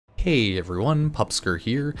Hey everyone, Pupsker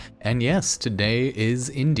here, and yes, today is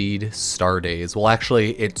indeed Star Days. Well,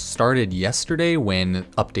 actually, it started yesterday when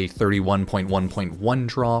update 31.1.1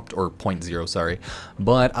 dropped, or 0.0, sorry,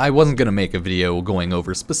 but I wasn't going to make a video going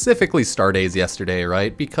over specifically Star Days yesterday,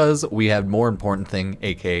 right, because we had more important thing,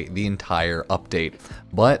 aka the entire update.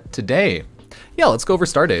 But today, yeah, let's go over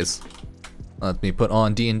Star Days. Let me put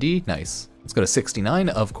on D&D, nice. Let's go to 69,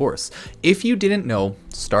 of course. If you didn't know,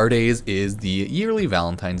 Star Days is the yearly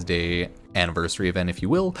Valentine's Day anniversary event, if you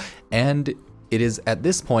will, and it is at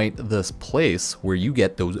this point this place where you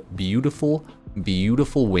get those beautiful,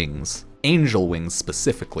 beautiful wings, angel wings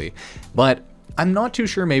specifically. But I'm not too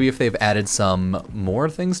sure maybe if they've added some more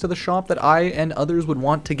things to the shop that I and others would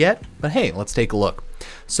want to get, but hey, let's take a look.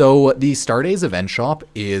 So the Star Days event shop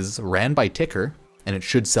is ran by Ticker, and it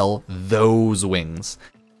should sell those wings.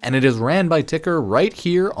 And it is ran by Ticker right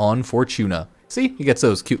here on Fortuna. See, he gets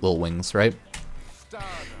those cute little wings, right?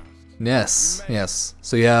 Yes, yes.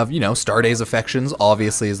 So you have, Star Days Affections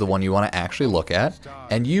obviously is the one you want to actually look at.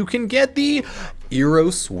 And you can get the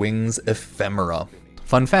Eros Wings Ephemera.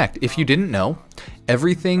 Fun fact, if you didn't know,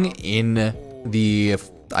 everything in the,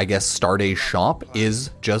 I guess, Star Days shop is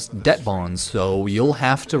just debt bonds. So you'll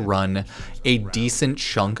have to run a decent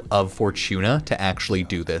chunk of Fortuna to actually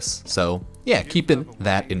do this. So yeah, keep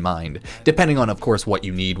that in mind. Depending on, of course, what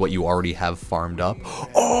you need, what you already have farmed up.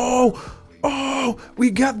 Oh, we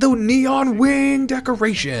got the neon wing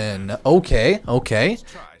decoration. Okay.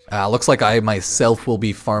 Looks like I myself will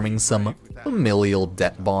be farming some familial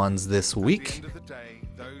debt bonds this week.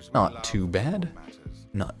 Not too bad.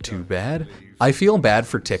 Not too bad. I feel bad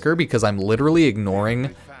for Ticker because I'm literally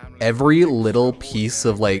ignoring every little piece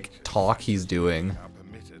of, talk he's doing.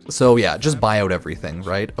 So yeah, just buy out everything,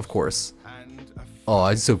 right? Of course. Oh,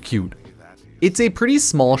 it's so cute. It's a pretty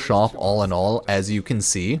small shop all in all, as you can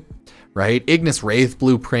see, right? Ignis Wraith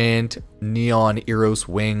blueprint, neon Eros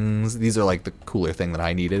wings. These are the cooler thing that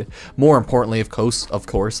I needed. More importantly, of course,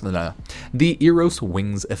 the Eros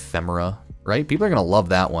wings ephemera, right? People are gonna love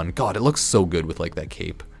that one. God, it looks so good with that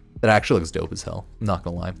cape. That actually looks dope as hell. I'm not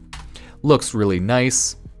gonna lie. Looks really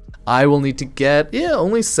nice. I will need to get,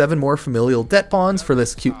 only 7 more familial debt bonds for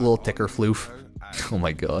this cute little Ticker floof. Oh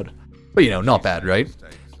my god. But not bad, right?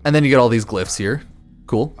 And then you get all these glyphs here.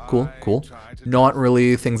 Cool. Not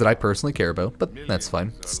really things that I personally care about, but that's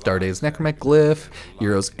fine. Star Days Necromech glyph,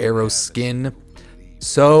 Eros Arrow skin.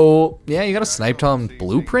 So, yeah, you got a Snipe Tom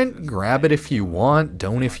blueprint. Grab it if you want,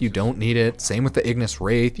 don't if you don't need it. Same with the Ignis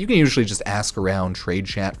Wraith. You can usually just ask around trade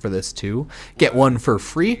chat for this too. Get one for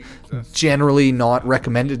free. Generally not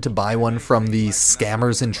recommended to buy one from the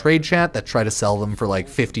scammers in trade chat that try to sell them for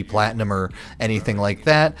 50 platinum or anything like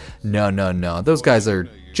that. No. Those guys are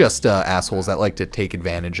just assholes that like to take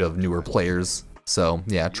advantage of newer players. So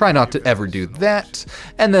yeah, try not to ever do that.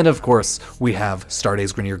 And then of course we have Star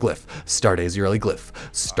Days Grenier glyph, Star Days Yearly glyph,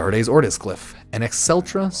 Star Days Ortis glyph, and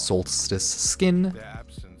Exceltra Solstice skin.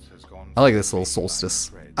 I like this little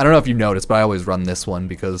Solstice. I don't know if you noticed, but I always run this one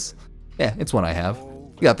because, yeah, it's one I have.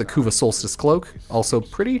 We got the Kuva Solstice cloak, also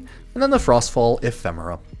pretty, and then the Frostfall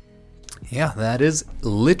ephemera. Yeah, that is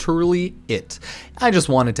literally it. I just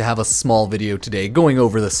wanted to have a small video today going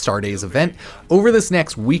over the Star Days event. Over this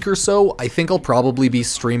next week or so, I think I'll probably be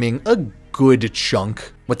streaming a good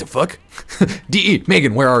chunk. What the fuck? DE,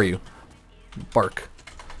 Megan, where are you? Bark.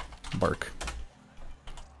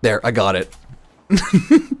 There, I got it.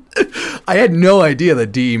 I had no idea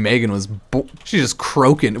that DE Megan was she's just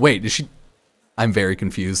croaking. Wait, is she? I'm very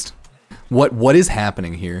confused. What is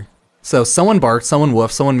happening here? So someone barked, someone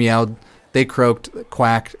woofed, someone meowed. They croaked,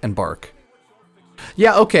 quacked, and bark.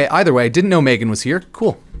 Yeah, okay, either way, I didn't know Megan was here.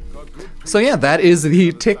 Cool. So yeah, that is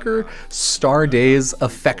the Ticker Star Days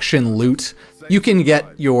affection loot. You can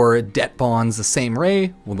get your debt bonds the same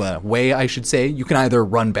way, I should say. You can either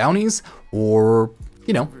run bounties or,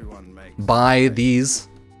 buy these.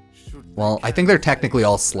 Well, I think they're technically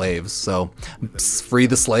all slaves, so free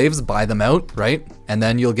the slaves, buy them out, right? And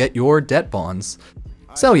then you'll get your debt bonds.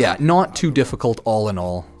 So yeah, not too difficult all in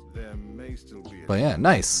all. But yeah,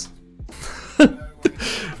 nice.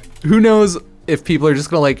 Who knows if people are just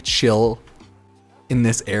gonna chill in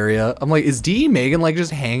this area. I'm like, is D. Megan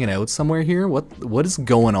just hanging out somewhere here? What is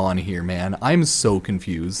going on here, man? I'm so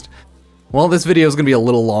confused. Well, this video is gonna be a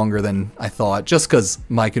little longer than I thought, just cause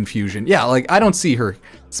my confusion. Yeah, I don't see her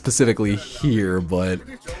specifically here, but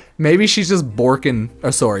maybe she's just borking,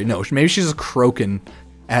 or sorry, no, maybe she's just croaking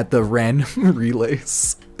at the random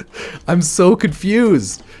relays. I'm so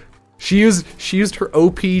confused. She used her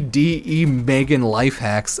OPDE Megan life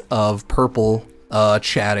hacks of purple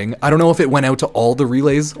chatting. I don't know if it went out to all the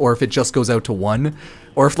relays or if it just goes out to one,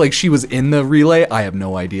 Or if like she was in the relay, I have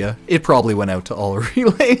no idea. It probably went out to all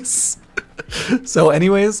relays. So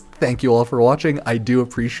anyways, thank you all for watching. I do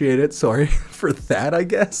appreciate it. Sorry for that, I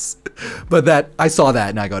guess. But I saw that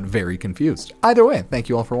and I got very confused. Either way, thank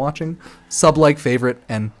you all for watching. Sub, like, favorite,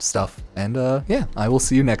 and stuff. And yeah, I will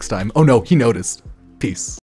see you next time. Oh no, he noticed. Peace.